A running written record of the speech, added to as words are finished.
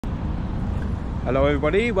Hello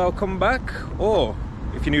everybody, welcome back, or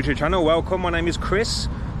if you're new to the channel, welcome. My name is Chris.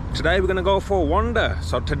 Today we're going to go for a wander.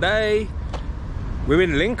 So today we're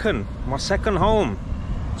in Lincoln, my second home.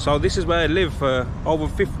 So this is where I lived for over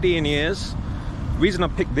 15 years. The reason I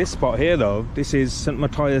picked this spot here though, this is St.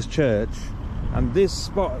 Matthias Church, and this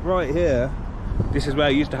spot right here, this is where I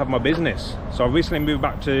used to have my business. So I recently moved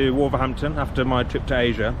back to Wolverhampton after my trip to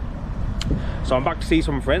Asia. So I'm back to see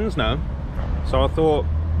some friends now. So I thought,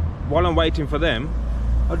 while I'm waiting for them,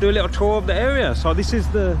 I'll do a little tour of the area. So this is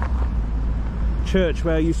the church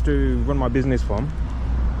where I used to run my business from,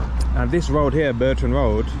 and this road here, Burton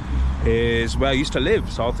Road, is where I used to live.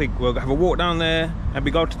 So I think we'll have a walk down there and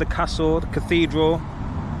we go to the castle, the cathedral,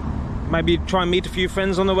 maybe try and meet a few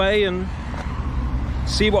friends on the way and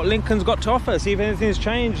see what Lincoln's got to offer, see if anything's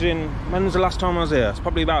changed in, when was the last time I was here? It's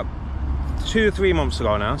probably about 2 or 3 months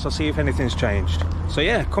ago now, so see if anything's changed. So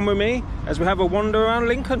yeah, come with me as we have a wander around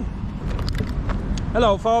Lincoln.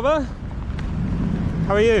 Hello, Father.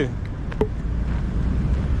 How are you?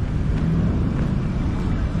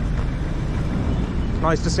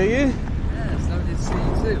 Nice to see you. Yeah, it's lovely to see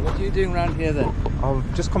you too. What are you doing around here then?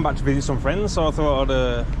 I've just come back to visit some friends, so I thought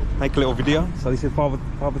I'd make a little video. So this is Father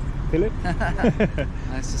Philip.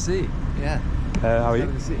 Nice to see you. Yeah. How are you?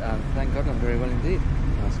 Thank God, I'm very well indeed.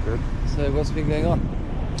 That's good. So what's been going on?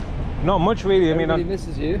 Not much really. Everybody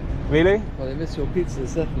misses you. Really? Well, they miss your pizza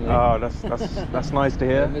certainly. Oh, that's nice to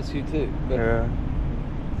hear. I miss you too. But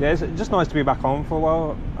yeah, it's just nice to be back home for a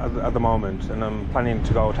while at the moment, and I'm planning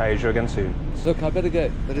to go to Asia again soon. Look, I better go,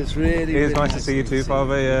 but it's really, It is nice to see you too,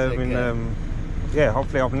 Father. Yeah, I mean, yeah,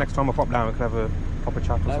 hopefully next time I pop down we can have a proper chat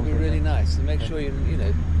or something. That'd be really nice. And make sure you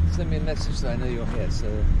know, send me a message so I know you're here. So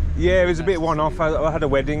yeah, it was a bit one-off. I had a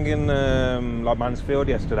wedding in like Mansfield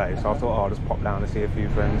yesterday, so I thought, oh, I'll just pop down and see a few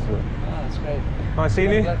friends. But oh, that's great. Nice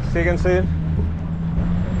seeing you. See you again soon.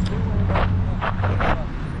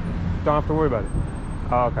 Don't have to worry about it.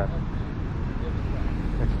 Oh, okay.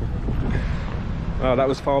 Well, that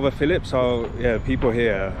was Father Philip. So yeah, people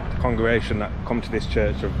here, the congregation that come to this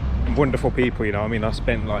church are wonderful people, you know. I mean, I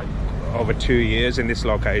spent like over 2 years in this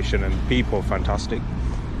location and people are fantastic.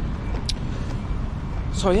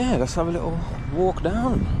 So yeah, let's have a little walk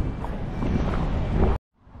down.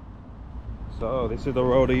 So this is the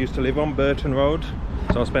road I used to live on, Burton Road.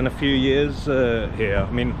 So I spent a few years here.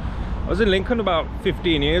 I mean, I was in Lincoln about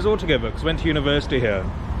 15 years altogether because I went to university here.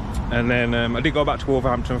 And then I did go back to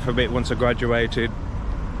Wolverhampton for a bit once I graduated.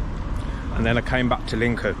 And then I came back to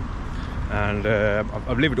Lincoln. And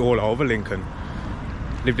I've lived all over Lincoln.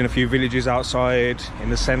 Lived in a few villages outside,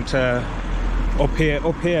 in the centre. Up here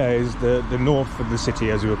is the north of the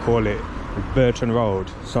city, as we would call it, Burton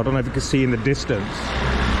Road. So I don't know if you can see in the distance,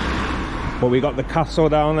 but we got the castle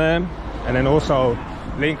down there. And then also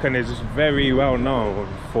Lincoln is very well known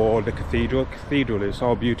for the cathedral. The cathedral is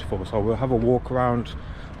so beautiful, so we'll have a walk around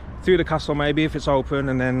through the castle maybe if it's open,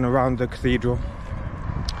 and then around the cathedral.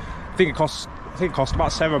 I think it costs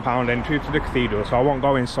about £7 entry to the cathedral, so I won't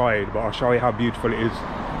go inside, but I'll show you how beautiful it is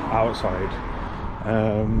outside.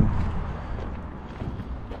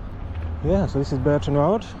 Yeah, so this is Burton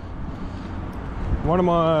Road. One of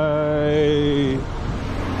my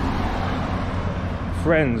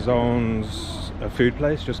friends owns a food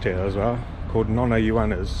place just here as well, called Nonna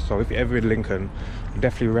Ioanna's. So if you're ever in Lincoln, I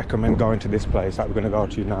definitely recommend going to this place that we're going to go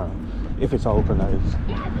to now, if it's open, that is.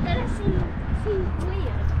 Yeah, but then it seems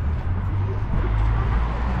weird.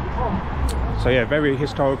 So yeah, very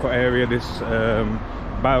historical area, this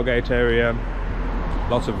Bowgate area.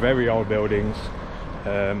 Lots of very old buildings.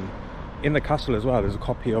 In the castle as well, there's a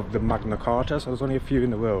copy of the Magna Carta, so there's only a few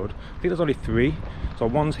in the world. I think there's only 3. So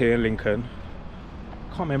one's here in Lincoln.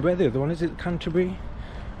 Can't remember where the other one is. It Canterbury?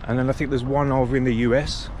 And then I think there's one over in the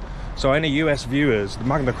US. So any US viewers, the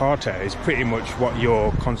Magna Carta is pretty much what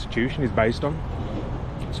your constitution is based on.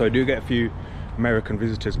 So I do get a few American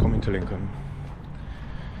visitors coming to Lincoln.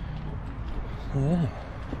 Yeah.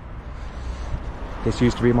 This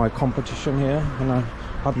used to be my competition here when I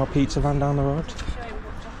had my pizza van down the road.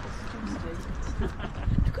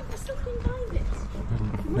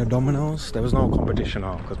 The Domino's, there was no competition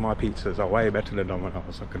on because my pizzas are way better than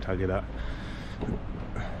Domino's, I can tell you that.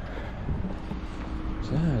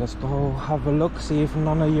 So yeah, let's go have a look, see if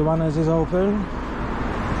Nonna Ioanna's is open.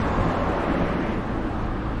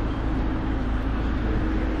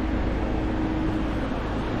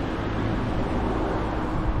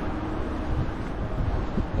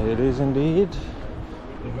 It is indeed.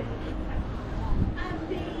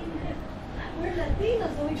 We're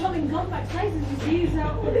Latinos, so we come in compact sizes, you see, so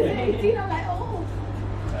you know, like, oh.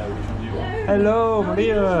 Hello,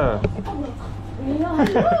 Maria.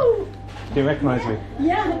 Hello. Do you recognise me?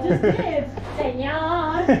 Yeah, I just did.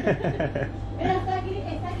 Señor. Mira, está aquí,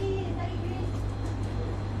 Chris.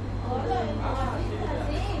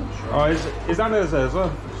 Oh, is that as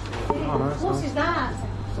well? Oh, nice. What is that?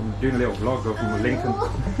 So I'm doing a little vlog of Lincoln.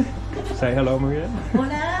 Say hello, Maria.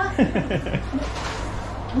 Hola.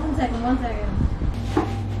 One second.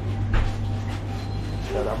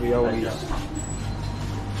 So raviolis.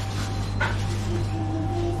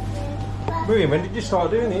 Maria, when did you start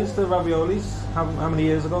doing these, the raviolis? How many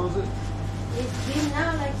years ago was it? It's been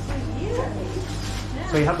now like 2 years. Yeah.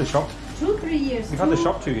 So you had the shop? 2-3 years. You've had the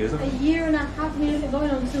shop 2 years, haven't A you? year and a half, nearly going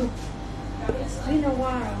on 2. It's been a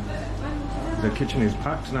while. The kitchen is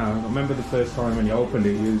packed now. I remember the first time when you opened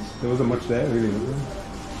it, there wasn't much there really, was there?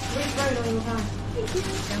 It's very long time.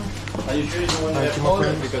 Are you sure you want Thank to you, my hold it?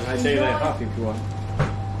 friend. Because I say that half if you want.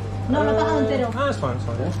 No, entero. That's fine, it's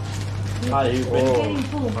fine. Yeah. Ah, you It's getting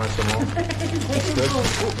full. Nice some more. It's getting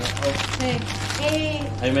full. Hey.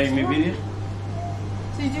 I make me video?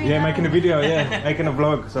 So you're doing Yeah, that? making a video, yeah, making a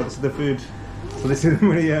vlog. So this is the food. So this is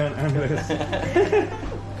Maria and Andres.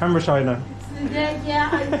 Camera shy now.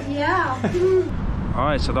 Yeah.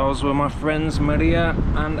 Alright, so those were my friends Maria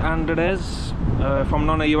and Andres from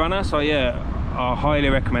Nonna Ioana. So yeah, I highly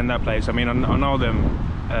recommend that place. I mean, I know them.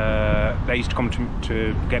 They used to come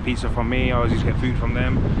to get pizza from me. I always used to get food from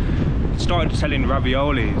them. Started selling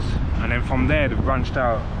raviolis, and then from there they branched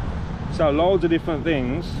out. So loads of different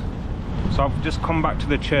things. So I've just come back to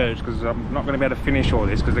the church because I'm not going to be able to finish all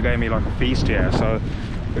this because they gave me like a feast here. So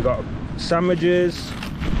we got sandwiches,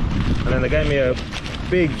 and then they gave me a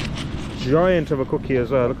big giant of a cookie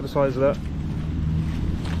as well. Look at the size of that.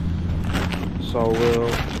 So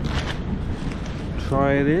we'll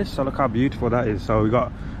try this. So look how beautiful that is. So we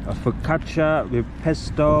got a focaccia with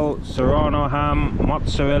pesto, serrano ham,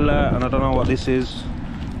 mozzarella, and I don't know what this is.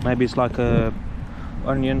 Maybe it's like a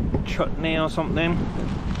onion chutney or something.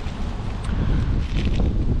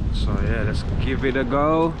 So yeah, let's give it a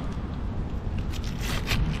go.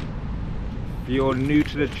 If you're new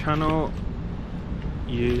to the channel,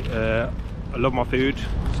 I love my food,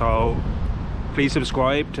 so please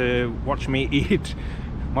subscribe to watch me eat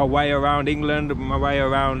my way around England, my way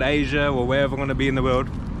around Asia, or wherever I'm going to be in the world.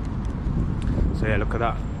 So yeah, look at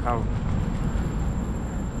that cow.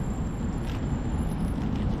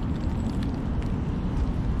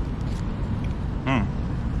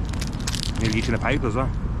 Nearly eating the paper as well.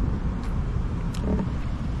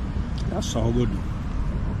 That's so good.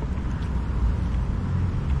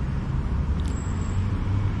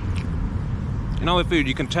 You know, with food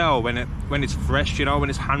you can tell when it's fresh, you know, when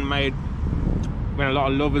it's handmade, when a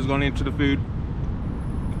lot of love has gone into the food.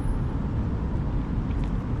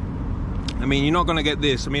 I mean, you're not going to get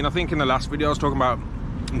this. I mean, I think in the last video I was talking about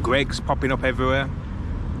Greggs popping up everywhere.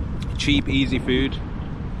 Cheap, easy food.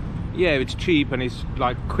 Yeah, it's cheap and it's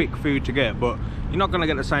like quick food to get, but you're not going to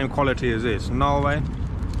get the same quality as this. No way.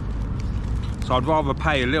 So I'd rather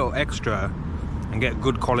pay a little extra and get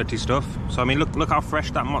good quality stuff. So I mean, look how fresh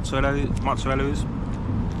that mozzarella is.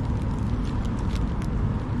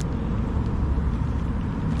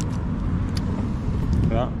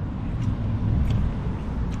 Look at that.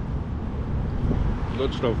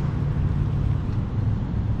 Good stuff.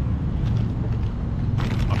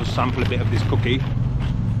 I'll just sample a bit of this cookie.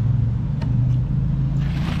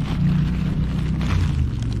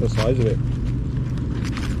 The size of it.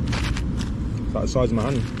 It's like the size of my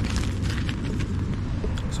hand.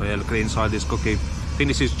 So yeah, look at the inside of this cookie. I think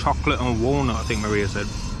this is chocolate and walnut, I think Maria said.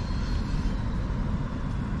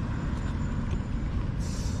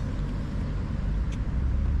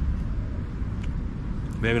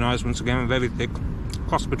 Very nice once again, very thick.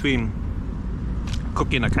 Cross between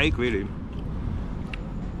cookie and a cake, really.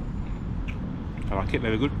 I like it,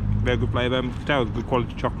 very good flavour. You can tell good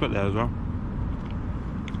quality chocolate there as well.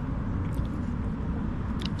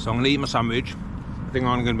 So I'm going to eat my sandwich. I think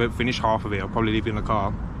I'm going to finish half of it. I'll probably leave it in the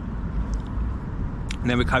car. And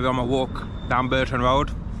then we carry on my walk down Burton Road.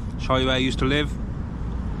 Show you where I used to live.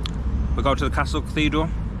 We'll go to the Castle Cathedral.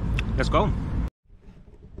 Let's go.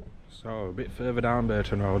 So a bit further down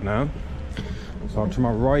Burton Road now. So to my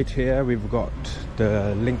right here we've got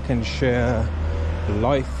the Lincolnshire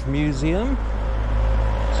Life Museum.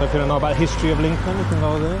 So if you don't know about the history of Lincoln, you can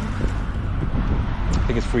go there. I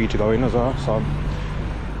think it's free to go in as well, so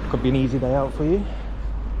could be an easy day out for you.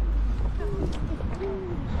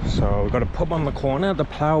 So we've got a pub on the corner, the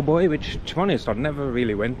Ploughboy, which to be honest I've never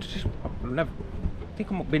really went. I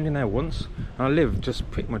think I've been in there once. And I live just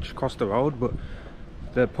pretty much across the road, but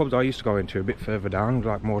the pubs I used to go into a bit further down,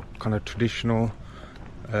 like more kind of traditional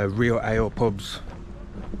real ale pubs.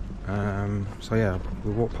 So yeah,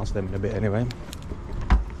 we'll walk past them in a bit anyway.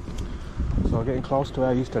 So I'm getting close to where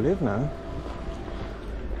I used to live now.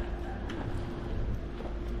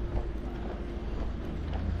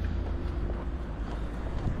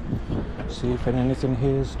 See if anything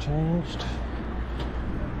here has changed.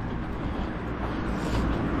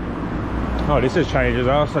 Oh, this has changed as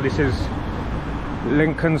well. So this is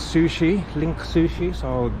Lincoln Sushi, Link Sushi.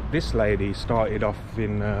 So this lady started off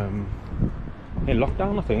in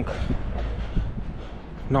lockdown, I think.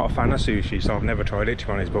 Not a fan of sushi, so I've never tried it, to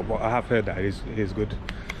be honest, but what I have heard that is good.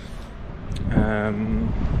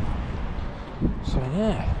 So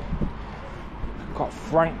yeah, got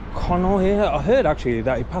Frank Connell here. I heard actually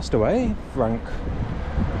that he passed away, Frank.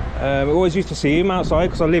 I always used to see him outside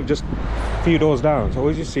because I live just a few doors down, so I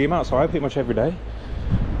always used to see him outside pretty much every day.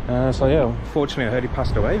 So yeah, unfortunately I heard he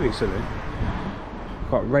passed away recently.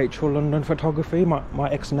 Got Rachel London Photography, my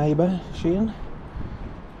ex-neighbour, Sheehan.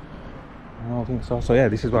 I don't think so. So yeah,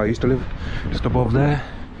 this is where I used to live, just above there.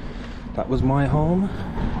 That was my home.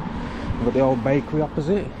 I've got the old bakery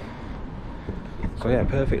opposite. So yeah,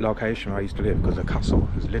 perfect location where I used to live because the castle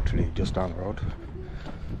is literally just down the road.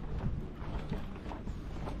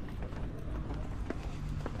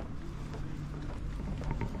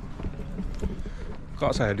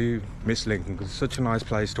 Gotta say, I do miss Lincoln because it's such a nice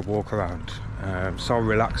place to walk around. So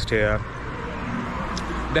relaxed here.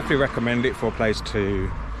 Definitely recommend it for a place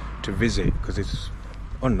to visit because it's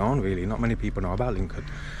unknown really. Not many people know about Lincoln.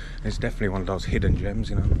 It's definitely one of those hidden gems,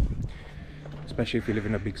 you know. Especially if you live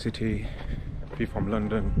in a big city. If you're from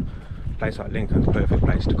London, a place like Lincoln's a perfect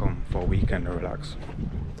place to come for a weekend and relax.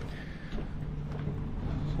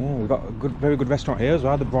 So yeah, we've got a very good restaurant here as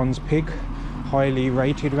well, the Bronze Pig. Highly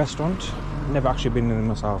rated restaurant. Never actually been in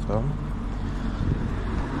myself though.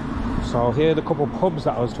 So here are the couple pubs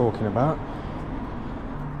that I was talking about.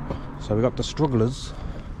 So we got the Strugglers.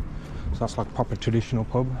 So that's like proper traditional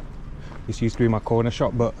pub. This used to be my corner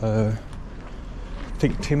shop, but I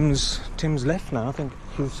think Tim's left now. I think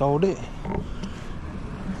he sold it.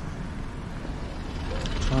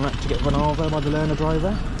 Trying not to get run over by the learner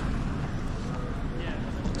driver.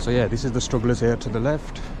 So yeah, this is the Strugglers here to the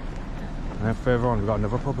left. And then further on we've got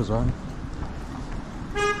another pub as well.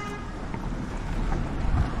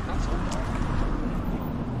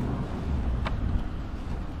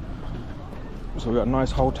 So we've got a nice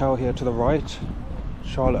hotel here to the right,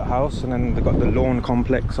 Charlotte House, and then they've got the lawn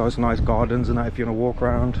complex, so it's nice gardens and that if you want to walk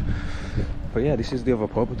around. But yeah, this is the other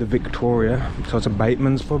pub, the Victoria, so it's a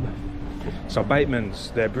Bateman's pub. So Bateman's,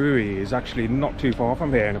 their brewery, is actually not too far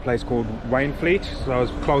from here in a place called Wainfleet, so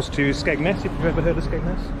it's close to Skegness, if you've ever heard of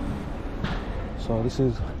Skegness. So this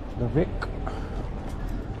is the Vic.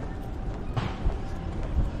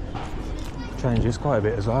 Changes quite a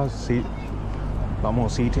bit as well, a lot more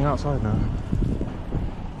seating outside now.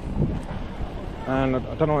 And I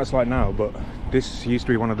don't know what it's like now, but this used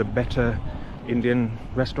to be one of the better Indian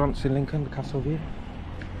restaurants in Lincoln, the Castle View.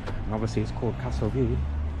 And obviously it's called Castle View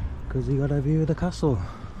because you got a view of the castle.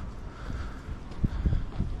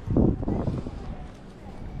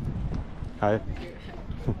 Hi.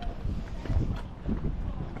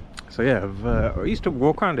 So yeah, I used to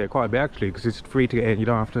walk around here quite a bit actually because it's free to get in. You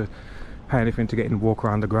don't have to pay anything to get in and walk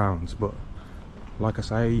around the grounds, but like I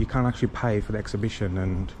say, you can actually pay for the exhibition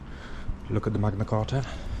and look at the Magna Carta.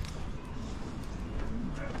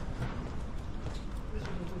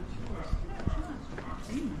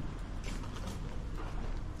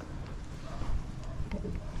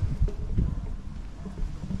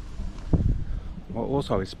 What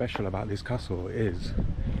also is special about this castle is,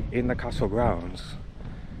 in the castle grounds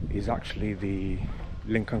is actually the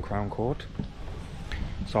Lincoln Crown Court.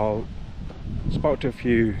 So I spoke to a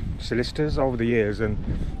few solicitors over the years and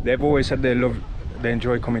they've always said they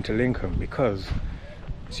enjoy coming to Lincoln because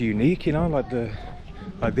it's unique, you know, like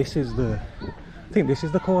this is I think this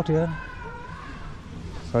is the court here.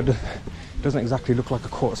 So it doesn't exactly look like a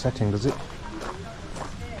court setting, does it?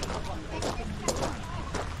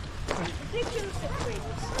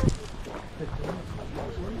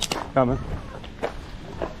 Come on.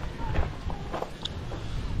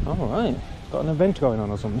 Alright, got an event going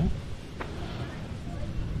on or something.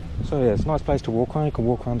 So yeah, it's a nice place to walk around. You can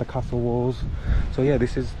walk around the castle walls. So yeah,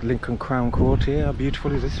 this is Lincoln Crown Court here. How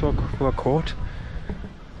beautiful is this for a court?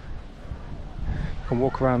 You can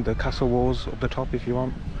walk around the castle walls up the top if you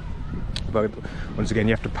want. But once again,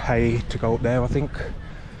 you have to pay to go up there, I think.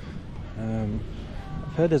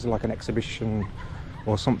 I've heard there's like an exhibition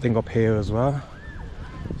or something up here as well.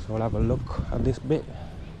 So I'll have a look at this bit.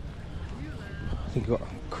 I think you've got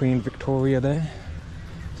Queen Victoria there.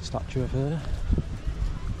 It's a statue of her.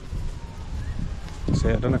 So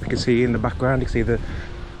I don't know if you can see in the background, you can see the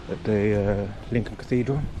Lincoln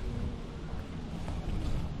Cathedral.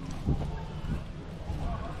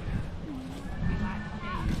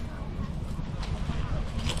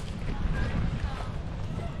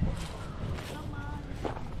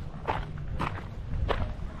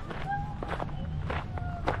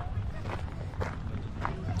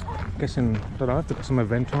 guessing, I don't know if they've got some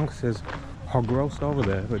event on, 'cause it says hog roast over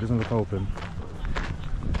there, but it doesn't look open.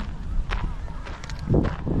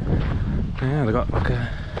 Yeah, they got like a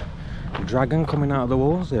dragon coming out of the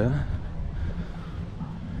walls, yeah.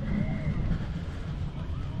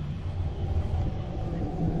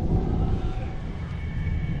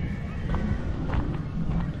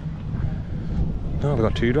 Oh, they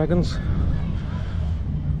got 2 dragons.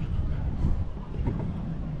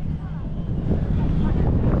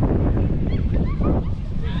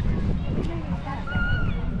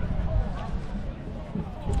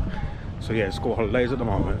 So yeah, school holidays at the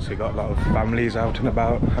moment, so you got a lot of families out and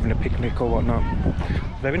about having a picnic or whatnot.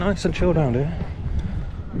 Very nice and chill down here.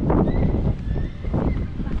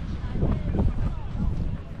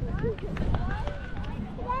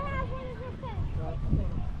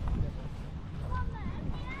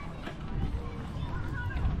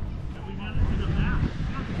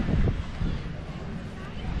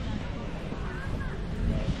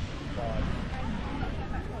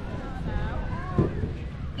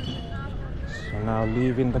 Now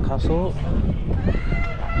leaving the castle.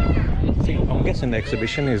 I'm guessing the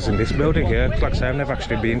exhibition is in this building here. Like I say, I've never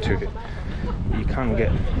actually been to it. You can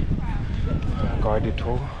get a guided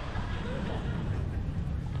tour.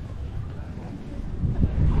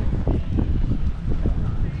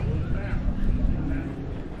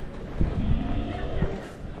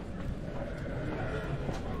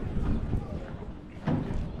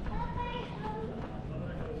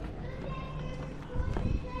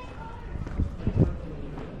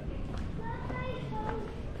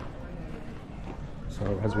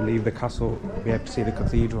 So as we leave the castle, we have to see the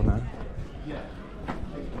cathedral now.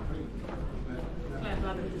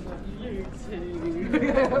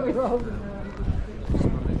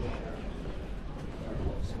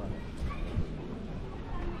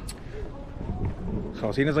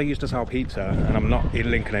 So seeing as I used to sell pizza and I'm not in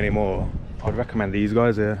Lincoln anymore, I'd recommend these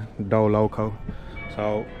guys here, Dough Loco.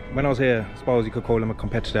 So when I was here, I suppose you could call them a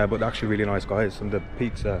competitor, but they're actually really nice guys, and the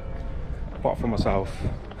pizza, apart from myself,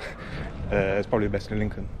 it's probably the best in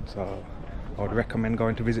Lincoln. So I would recommend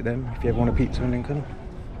going to visit them if you ever want a pizza in Lincoln.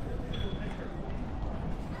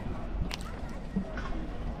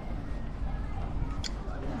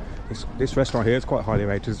 This restaurant here is quite highly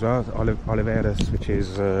rated as well, Oliveira's, which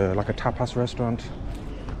is like a tapas restaurant.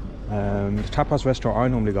 The tapas restaurant I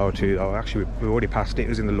normally go to, actually we already passed it, it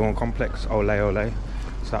was in the Lawn Complex, Ole Ole.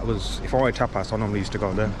 So that was, if I wanted tapas, I normally used to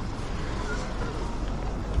go there.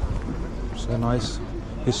 It's a nice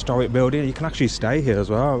historic building. You can actually stay here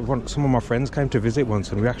as well. Some of my friends came to visit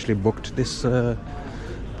once and we actually booked this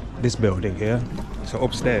this building here. So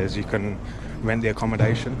upstairs you can rent the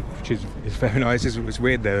accommodation, which is very nice. It's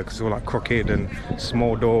weird there because it's all like crooked and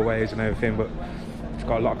small doorways and everything, but it's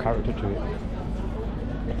got a lot of character to it.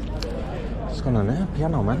 What's going on there?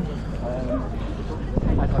 Piano, man.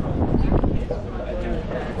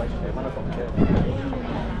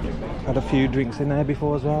 Had a few drinks in there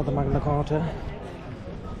before as well, the Magna Carta.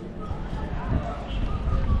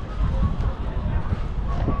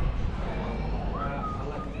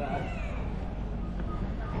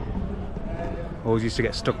 Always used to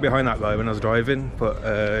get stuck behind that guy when I was driving, but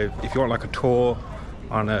if you want like a tour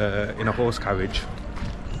on in a horse carriage,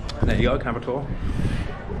 there you go, you can have a tour.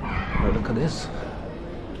 Oh, look at this.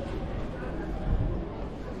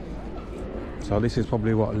 So this is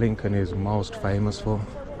probably what Lincoln is most famous for,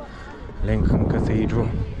 Lincoln Cathedral.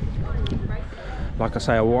 Like I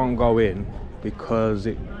say, I won't go in because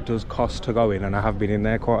it does cost to go in, and I have been in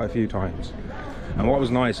there quite a few times. And what was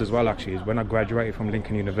nice as well actually is when I graduated from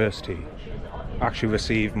Lincoln University, I actually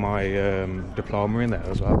received my diploma in there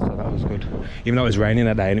as well, so that was good. Even though it was raining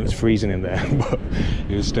that day and it was freezing in there, but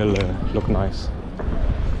it was still looked nice.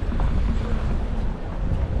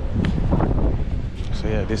 So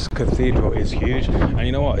yeah, this cathedral is huge, and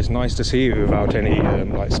you know what, it's nice to see it without any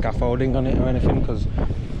like scaffolding on it or anything, because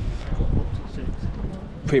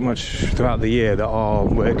pretty much throughout the year they are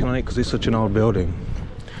working on it because it's such an old building.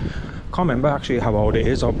 Can't remember actually how old it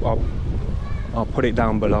is. I'll put it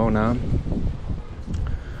down below now.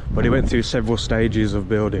 But it went through several stages of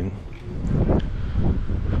building.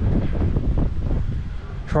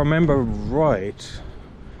 If I remember right,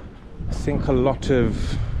 I think a lot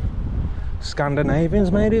of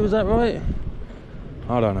Scandinavians made it, was that right?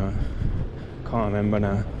 I don't know, can't remember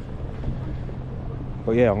now.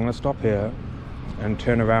 But yeah, I'm gonna stop here and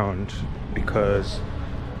turn around because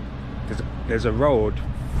there's a road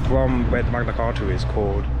from where the Magna Carta is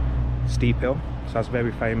called Steep Hill. So that's a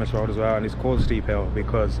very famous road as well, and it's called Steep Hill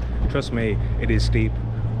because, trust me, it is steep.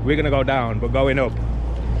 We're gonna go down, but going up,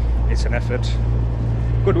 it's an effort.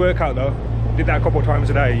 Good workout though. Did that a couple of times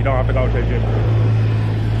a day. You don't have to go to a gym.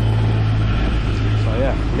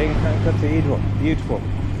 Lincoln Cathedral, beautiful.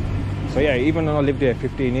 So yeah, even though I lived here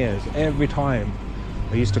 15 years, every time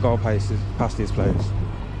I used to go past this place.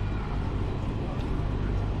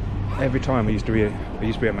 Every time I used to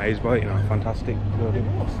be amazed by it, you know, fantastic building.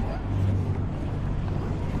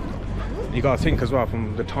 You gotta think as well,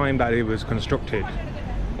 from the time that it was constructed,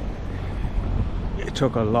 it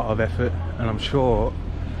took a lot of effort, and I'm sure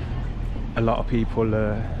a lot of people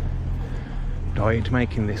died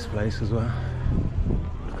making this place as well.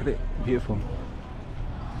 Look at it, beautiful.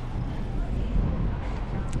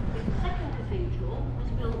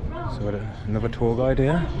 So we've got another tour guide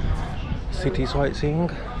here, city sightseeing.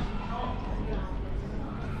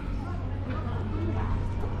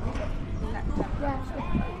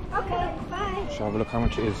 Shall have a look how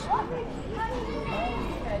much it is.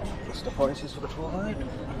 What's the prices for the tour guide?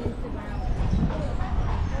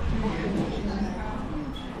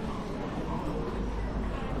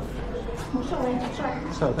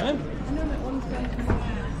 So then.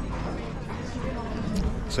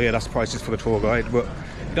 So yeah, that's the prices for the tour guide, but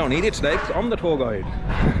you don't need it today because I'm the tour guide.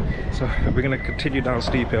 So we're going to continue down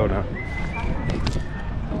steep hill now.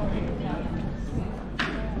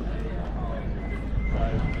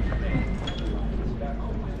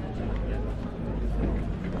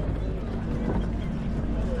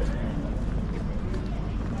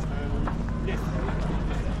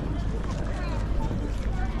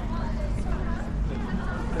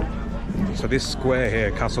 So this square here,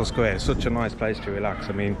 Castle Square, is such a nice place to relax.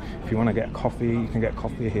 I mean, if you want to get coffee, you can get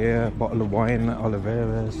coffee here, a bottle of wine at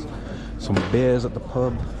Oliveira's, some beers at the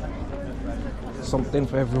pub, something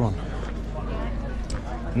for everyone.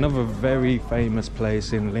 Another very famous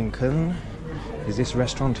place in Lincoln is this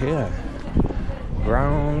restaurant here,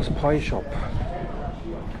 Brown's Pie Shop.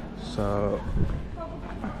 So,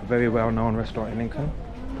 very well known restaurant in Lincoln.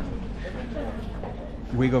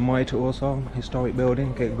 Wigan Mitre also, historic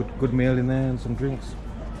building, get a good meal in there and some drinks.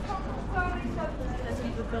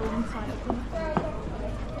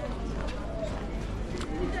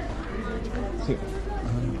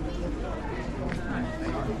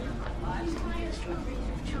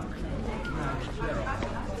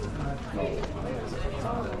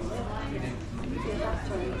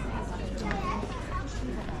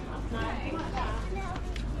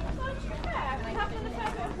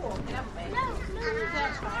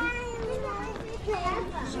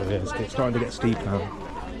 So yeah, it's starting to get steep now.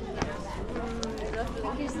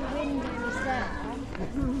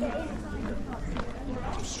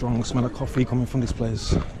 Strong smell of coffee coming from this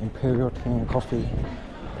place. Imperial King coffee.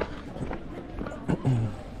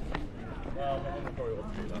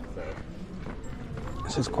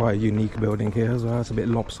 This is quite a unique building here as well. It's a bit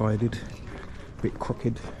lopsided, a bit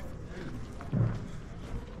crooked.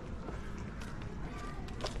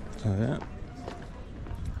 So yeah,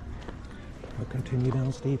 we'll continue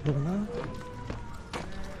down steep hill now.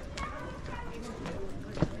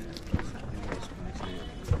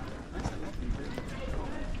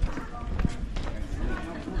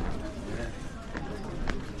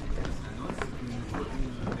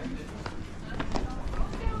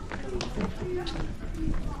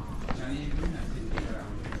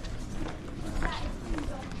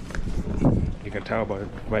 You can tell by the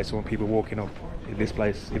way some people walking up in this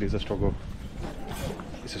place, it is a struggle.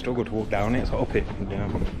 It's a struggle to walk down it, so up it and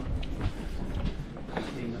down.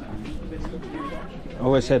 I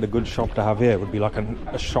always said a good shop to have here would be like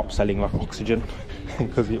a shop selling like oxygen,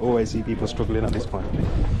 because you always see people struggling at this point.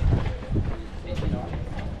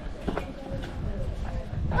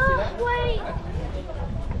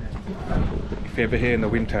 If you're ever here in the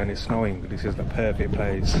winter and it's snowing, this is the perfect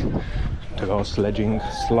place to go sledging,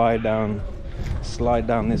 slide down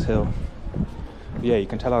this hill. But yeah, you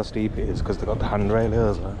can tell how steep it is because they've got the handrail here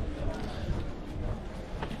as well.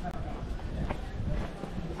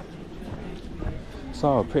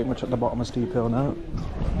 So pretty much at the bottom of Steep Hill now.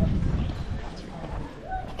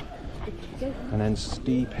 And then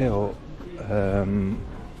Steep Hill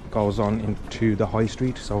goes on into the High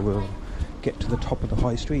Street, so we'll get to the top of the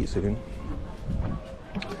High Street soon.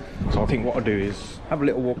 So I think what I'll do is have a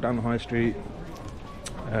little walk down the High Street.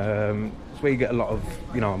 It's where you get a lot of,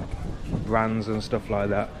 you know, brands and stuff like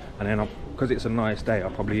that. And then, because it's a nice day, I'll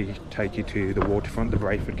probably take you to the waterfront, the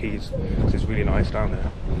Brayford Quays, because it's really nice down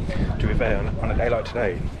there. To be fair, on a day like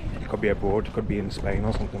today, it could be abroad, it could be in Spain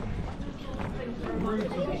or something.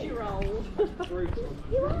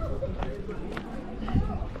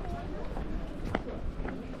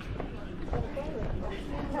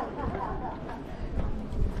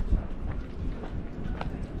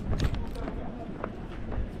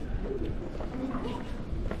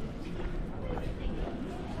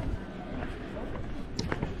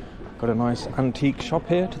 Got a nice antique shop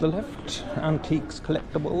here to the left. Antiques,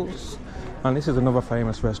 collectibles. And this is another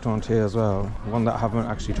famous restaurant here as well. One that I haven't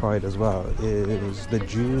actually tried as well is the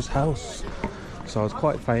Jew's House. So it's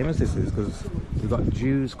quite famous, this is, because we've got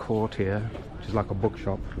Jew's Court here, which is like a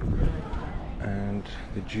bookshop, and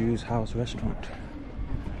the Jew's House restaurant.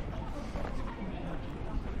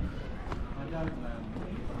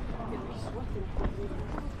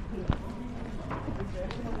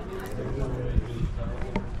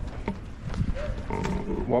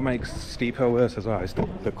 What makes Steep Hill worse as well is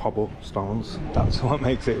the cobblestones. That's what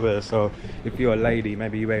makes it worse. So if you're a lady,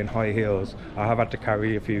 maybe you're wearing high heels. I have had to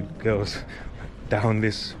carry a few girls down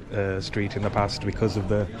this street in the past because of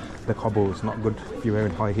the cobbles. Not good if you're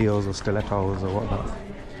wearing high heels or stilettos or whatnot.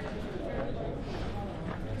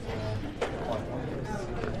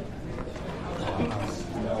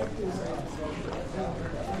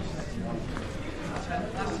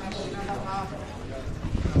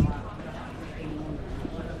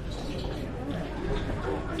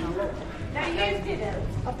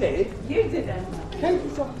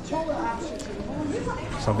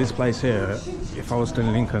 So this place here, if I was still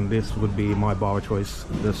in Lincoln, this would be my bar of choice,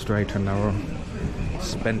 the Straight and Narrow.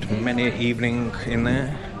 Spent many evening in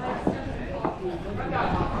there.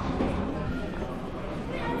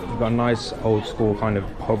 We've got a nice old school kind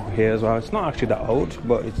of pub here as well. It's not actually that old,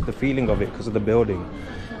 but it's the feeling of it because of the building.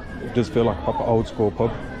 It does feel like a proper old school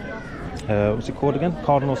pub. What's it called again?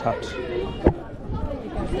 Cardinal's Hat.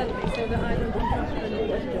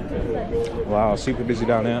 Wow, super busy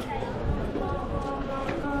down here.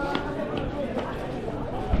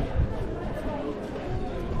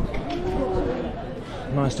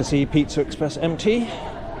 Nice to see Pizza Express empty.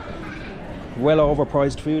 Well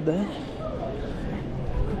overpriced food there.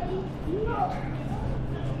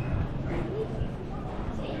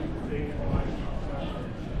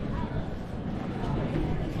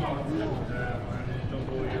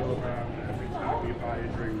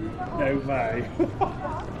 No way.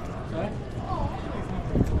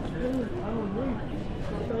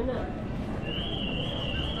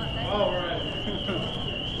 Oh, right.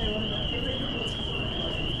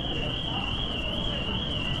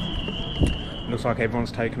 Looks like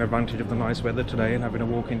everyone's taking advantage of the nice weather today and having a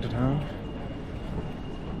walk into town.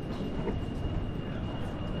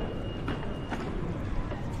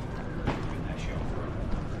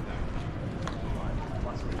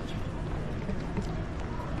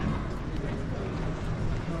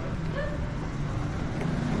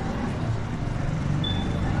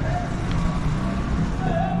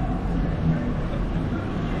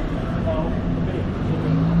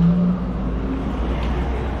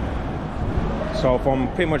 So from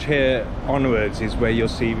pretty much here onwards is where you'll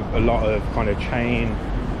see a lot of kind of chain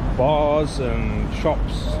bars and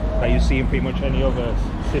shops that you see in pretty much any other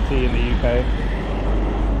city in the UK.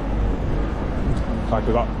 Like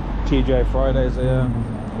we've got TJ Fridays here,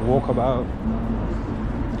 Walkabout.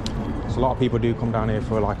 So a lot of people do come down here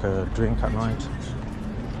for like a drink at night.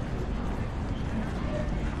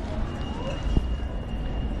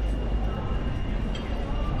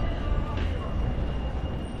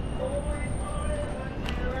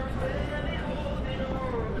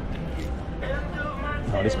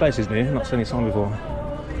 Oh, this place is new, not seen this on before.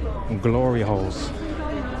 Glory Holes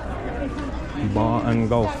Bar and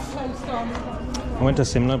Golf. I went to a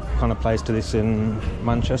similar kind of place to this in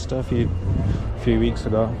Manchester a few weeks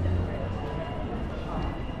ago.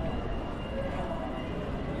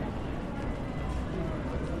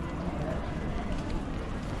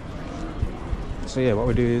 So yeah, what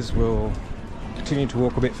we do is we'll continue to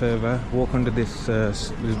walk a bit further, walk under this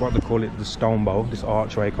is what they call it, the stone bow, this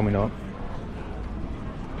archway coming up.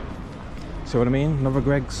 See what I mean? Another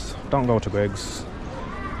Greggs. Don't go to Greggs.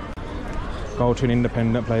 Go to an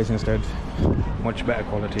independent place instead. Much better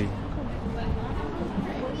quality.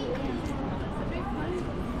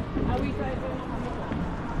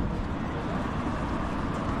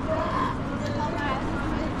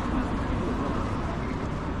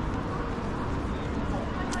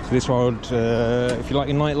 So this road, if you like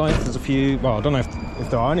your nightlife, there's a few, well, I don't know if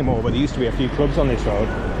there are anymore, but there used to be a few clubs on this road.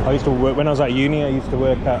 I used to work, when I was at uni, I used to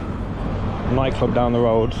work at nightclub down the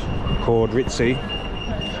road called Ritzy.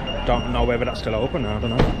 Don't know whether that's still open now, I don't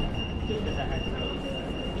know.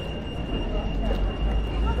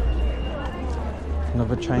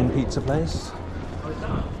 Another chain pizza place.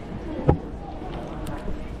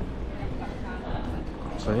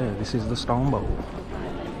 So yeah, this is the Stone Bowl.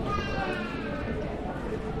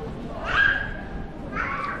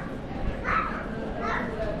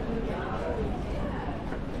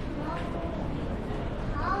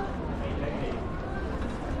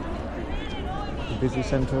 Busy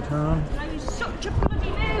centre of town. Such a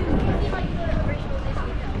bloody mood.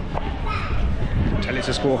 it's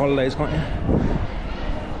a school holidays, can't you?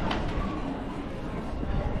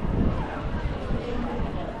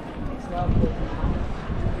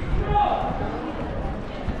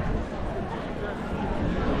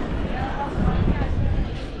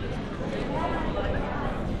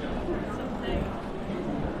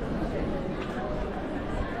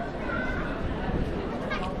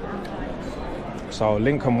 So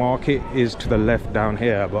Lincoln Market is to the left down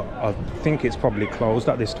here, but I think it's probably closed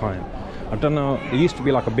at this time. I don't know, it used to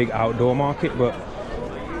be like a big outdoor market, but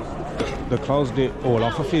they closed it all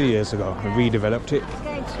off a few years ago and redeveloped it.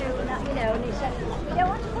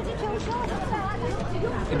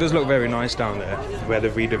 It does look very nice down there, where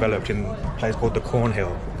they've redeveloped in a place called the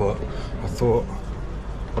Cornhill, but I thought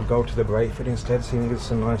I'd go to the Brayford instead, seeing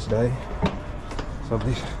it's a nice day. So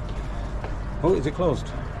this... Oh, is it closed?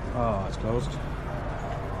 Oh, it's closed.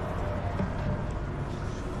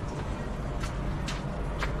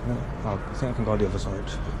 Oh, I think I can go the other side.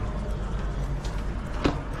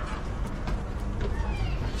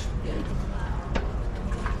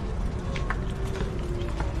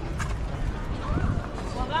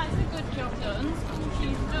 Well, that's a good job done.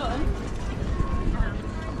 She's done.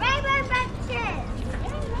 Rainbow benches. Yeah,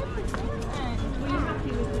 were you happy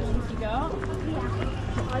with the ones you got?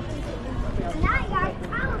 Now you got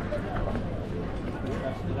count.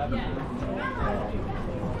 Yeah.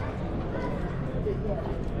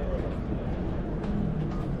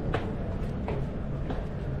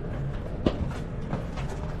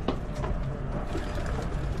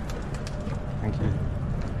 Thank you.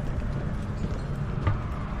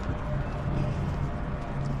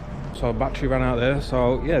 So battery ran out there,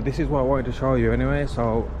 so yeah, this is what I wanted to show you anyway.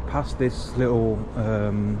 So past this little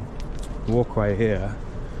walkway here,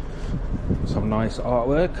 some nice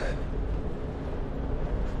artwork.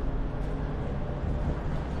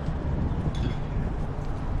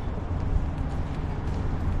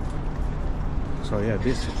 So yeah,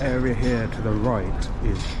 this area here to the right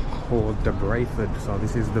is called the Brayford. So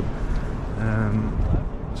this is the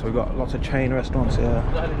so we've got lots of chain restaurants here.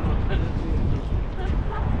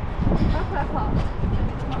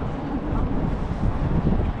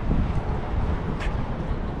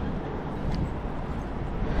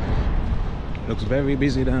 Looks very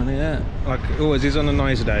busy down here, like it always is on a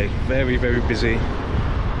nice day. Very, very busy.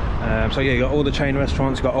 So yeah, you got all the chain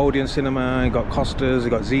restaurants, you got Odeon Cinema, you got Costa's, you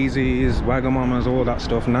got ZZ's, Wagamama's, all that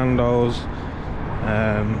stuff, Nando's.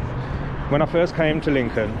 When I first came to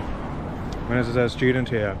Lincoln, when I was a student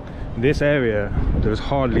here, this area, there was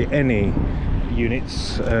hardly any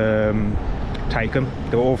units taken.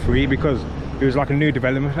 They were all free because it was like a new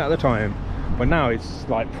development at the time. But now it's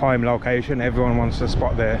like prime location, everyone wants a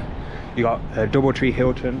spot there. You got Doubletree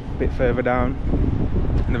Hilton a bit further down.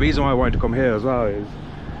 And the reason why I wanted to come here as well is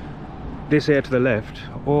this here to the left,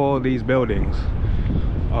 all these buildings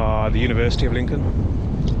are the University of Lincoln.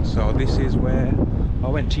 So this is where I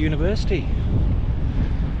went to university.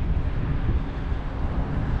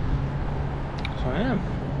 So I am.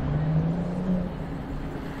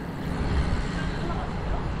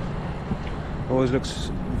 Always looks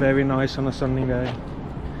very nice on a sunny day.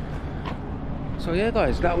 So yeah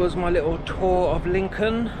guys, that was my little tour of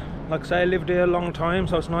Lincoln. Like I say, I lived here a long time,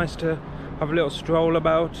 so it's nice to have a little stroll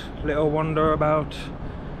about, a little wander about,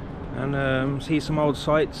 and see some old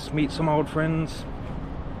sights, meet some old friends.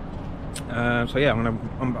 So yeah,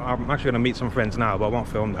 I'm actually gonna meet some friends now, but I won't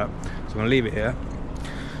film that, so I'm gonna leave it here.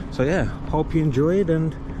 So yeah, hope you enjoyed,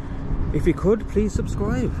 and if you could, please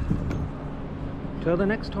subscribe. Till the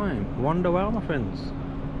next time, wander well, my friends.